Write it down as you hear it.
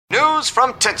News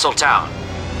from Tinseltown.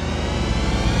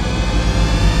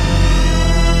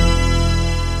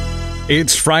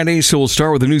 It's Friday, so we'll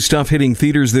start with the new stuff hitting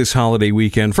theaters this holiday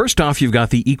weekend. First off, you've got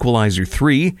The Equalizer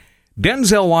 3.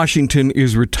 Denzel Washington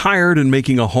is retired and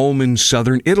making a home in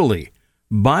southern Italy.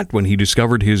 But when he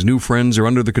discovered his new friends are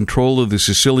under the control of the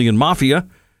Sicilian mafia,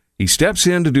 he steps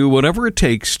in to do whatever it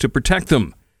takes to protect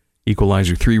them.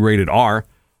 Equalizer 3 rated R.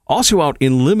 Also out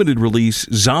in limited release,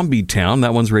 Zombie Town.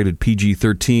 That one's rated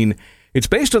PG-13. It's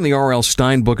based on the R.L.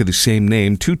 Stine book of the same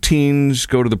name. Two teens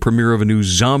go to the premiere of a new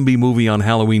zombie movie on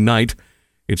Halloween night.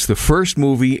 It's the first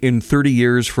movie in 30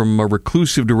 years from a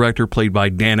reclusive director played by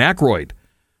Dan Aykroyd.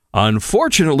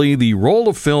 Unfortunately, the roll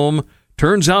of film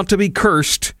turns out to be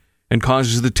cursed and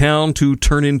causes the town to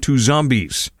turn into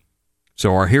zombies.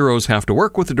 So our heroes have to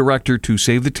work with the director to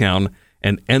save the town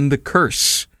and end the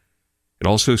curse. It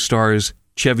also stars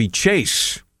Chevy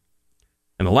Chase.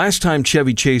 And the last time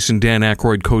Chevy Chase and Dan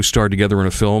Aykroyd co-starred together in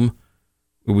a film,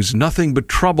 it was Nothing But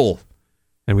Trouble.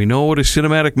 And we know what a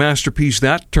cinematic masterpiece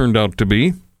that turned out to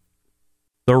be.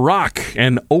 The Rock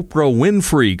and Oprah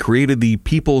Winfrey created the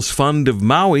People's Fund of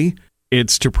Maui.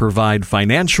 It's to provide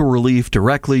financial relief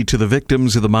directly to the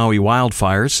victims of the Maui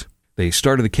wildfires. They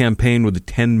started the campaign with a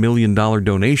 $10 million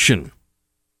donation.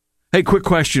 Hey, quick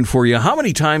question for you. How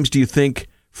many times do you think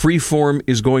Freeform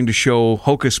is going to show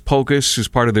Hocus Pocus as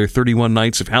part of their 31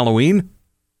 Nights of Halloween?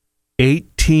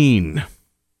 18.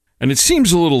 And it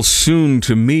seems a little soon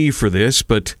to me for this,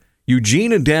 but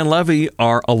Eugene and Dan Levy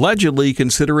are allegedly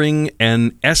considering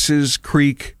an S's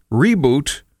Creek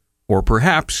reboot, or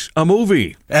perhaps a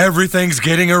movie. Everything's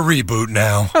getting a reboot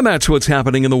now. And that's what's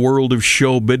happening in the world of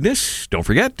show business. Don't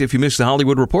forget, if you missed the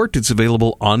Hollywood Report, it's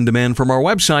available on demand from our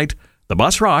website,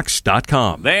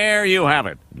 thebusrocks.com. There you have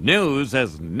it. News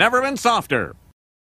has never been softer.